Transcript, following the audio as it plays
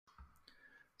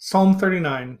Psalm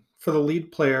 39 for the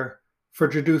lead player, for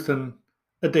Jeduthun,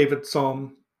 a David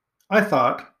psalm. I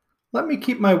thought, let me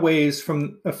keep my ways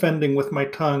from offending with my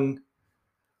tongue.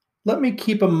 Let me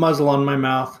keep a muzzle on my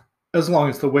mouth, as long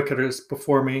as the wicked is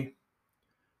before me.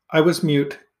 I was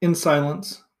mute, in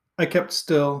silence. I kept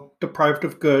still, deprived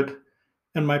of good,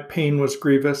 and my pain was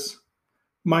grievous.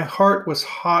 My heart was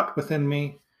hot within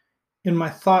me. In my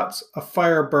thoughts a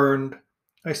fire burned.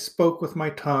 I spoke with my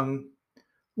tongue.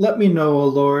 Let me know, O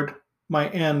Lord, my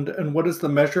end, and what is the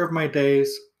measure of my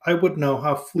days. I would know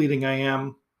how fleeting I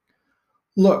am.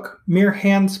 Look, mere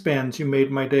handspans you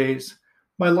made my days.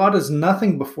 My lot is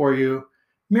nothing before you.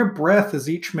 Mere breath is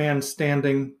each man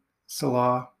standing.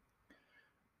 Selah.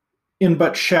 In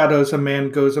but shadows a man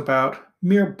goes about.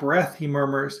 Mere breath, he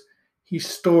murmurs. He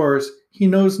stores. He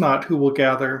knows not who will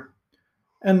gather.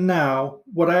 And now,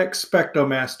 what I expect, O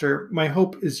Master, my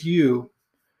hope is you.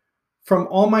 From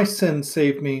all my sins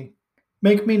save me.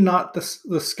 Make me not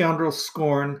the scoundrel's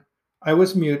scorn. I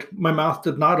was mute, my mouth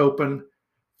did not open,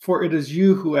 for it is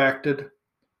you who acted.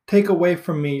 Take away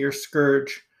from me your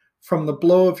scourge. From the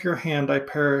blow of your hand I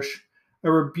perish.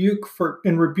 In rebuke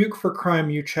for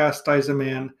crime you chastise a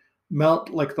man.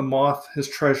 Melt like the moth his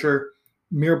treasure.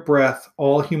 Mere breath,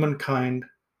 all humankind.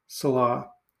 Selah.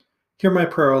 Hear my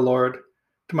prayer, O Lord.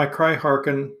 To my cry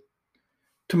hearken.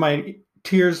 To my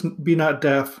tears be not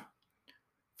deaf.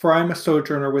 For I am a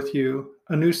sojourner with you,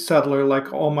 a new settler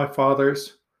like all my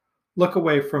fathers. Look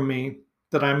away from me,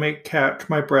 that I may catch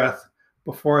my breath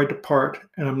before I depart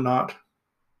and am not.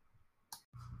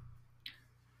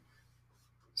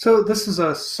 So this is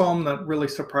a psalm that really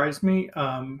surprised me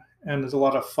and is a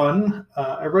lot of fun.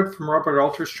 I read from Robert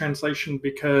Alter's translation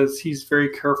because he's very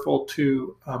careful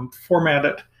to format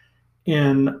it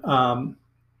in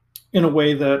a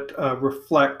way that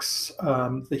reflects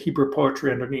the Hebrew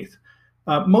poetry underneath.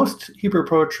 Most Hebrew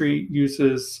poetry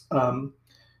uses, not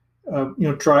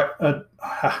dryads,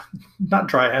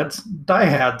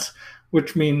 dyads,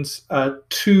 which means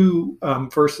two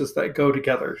verses that go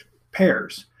together,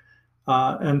 pairs.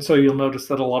 And so you'll notice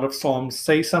that a lot of psalms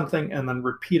say something and then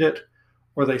repeat it,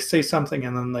 or they say something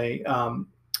and then they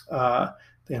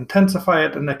intensify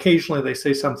it, and occasionally they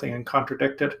say something and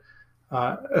contradict it.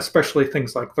 Especially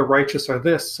things like the righteous are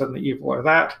this and the evil are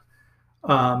that.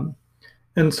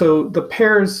 And so the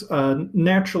pairs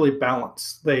naturally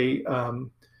balance. They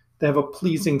have a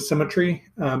pleasing symmetry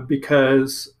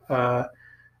because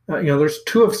there's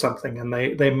two of something and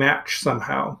they match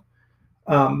somehow.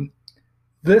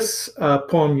 This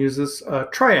poem uses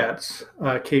triads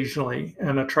occasionally,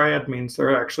 and a triad means there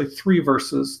are actually three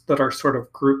verses that are sort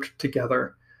of grouped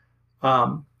together.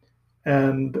 And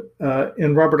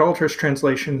in Robert Alter's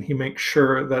translation, he makes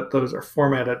sure that those are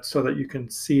formatted so that you can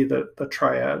see the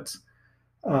triads.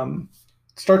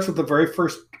 Starts with the very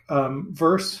first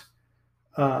verse.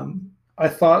 I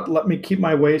thought, let me keep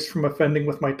my ways from offending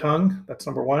with my tongue. That's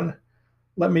number one.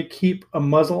 Let me keep a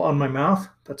muzzle on my mouth.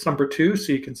 That's number two.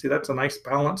 So you can see that's a nice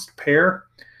balanced pair.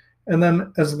 And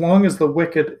then as long as the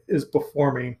wicked is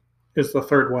before me is the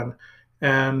third one.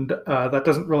 And that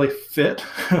doesn't really fit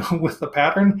with the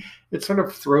pattern. It sort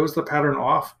of throws the pattern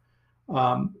off.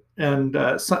 Some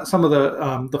of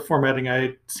the formatting I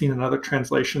had seen in other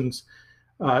translations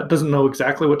doesn't know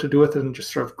exactly what to do with it and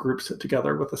just sort of groups it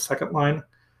together with the second line.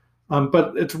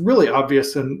 But it's really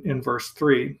obvious in verse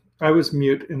 3. I was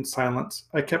mute in silence.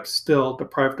 I kept still,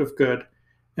 deprived of good,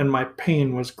 and my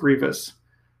pain was grievous.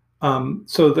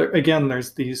 So there, again,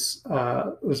 there's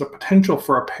a potential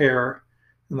for a pair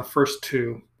in the first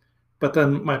two, but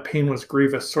then my pain was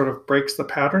grievous sort of breaks the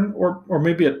pattern, or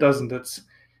maybe it doesn't. It's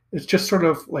just sort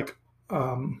of like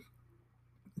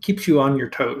keeps you on your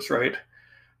toes, right?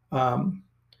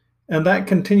 And that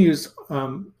continues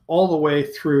all the way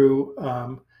through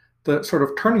the sort of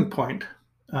turning point.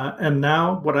 And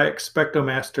now what I expect, O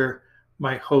Master,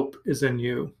 my hope is in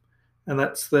you. And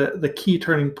that's the key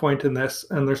turning point in this.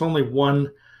 And there's only one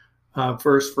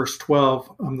verse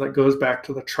 12, that goes back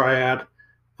to the triad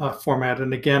format.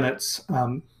 And again, it's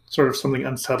sort of something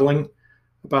unsettling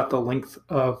about the length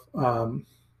of the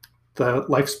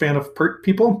lifespan of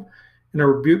people. In a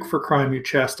rebuke for crime, you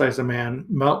chastise a man,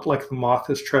 melt like the moth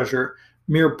his treasure,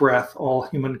 mere breath, all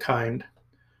humankind.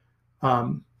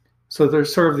 So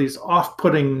there's sort of these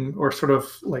off-putting or sort of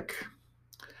like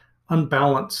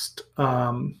unbalanced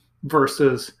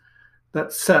verses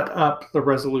that set up the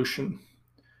resolution.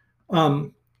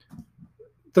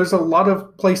 There's a lot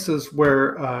of places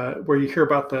where you hear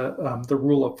about the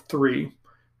rule of three,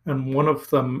 and one of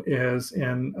them is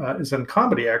in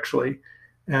comedy actually,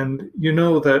 and you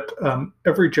know that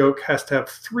every joke has to have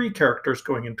three characters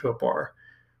going into a bar.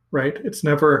 right? It's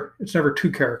never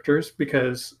two characters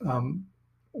because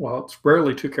well, it's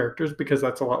rarely two characters because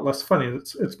that's a lot less funny.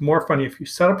 It's more funny if you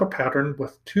set up a pattern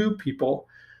with two people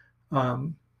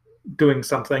um, doing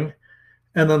something,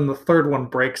 and then the third one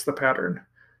breaks the pattern.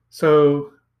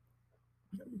 So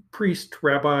priest,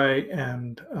 rabbi,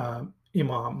 and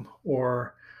imam,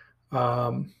 or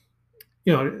um,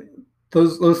 you know,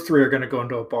 those three are going to go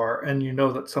into a bar, and you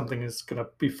know that something is going to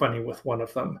be funny with one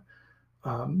of them.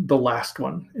 The last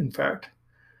one, in fact.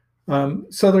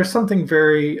 So there's something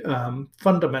very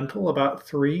fundamental about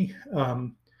three.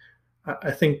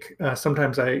 I think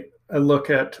sometimes I look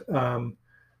at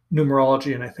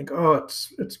numerology and I think, oh,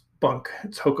 it's bunk,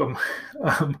 it's hokum.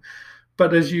 um,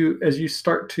 but as you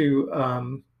start to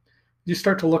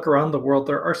look around the world,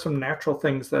 there are some natural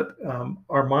things that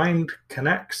our mind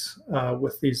connects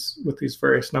with these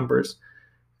various numbers.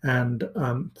 And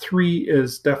three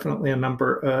is definitely a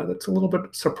number that's a little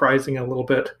bit surprising, a little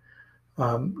bit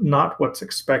not what's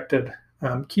expected,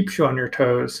 keeps you on your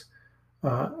toes.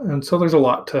 And so there's a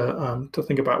lot to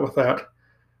think about with that.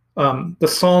 The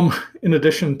psalm, in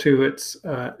addition to its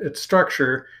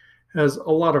structure, has a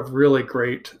lot of really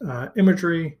great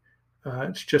imagery.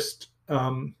 It's just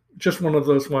one of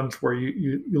those ones where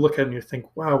you look at it and you think,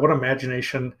 wow, what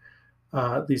imagination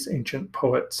these ancient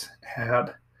poets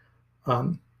had.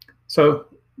 Um, so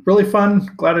really fun.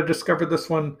 Glad I discovered this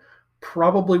one.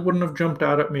 Probably wouldn't have jumped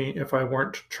out at me if I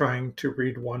weren't trying to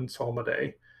read one psalm a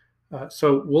day.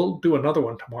 So we'll do another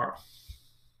one tomorrow.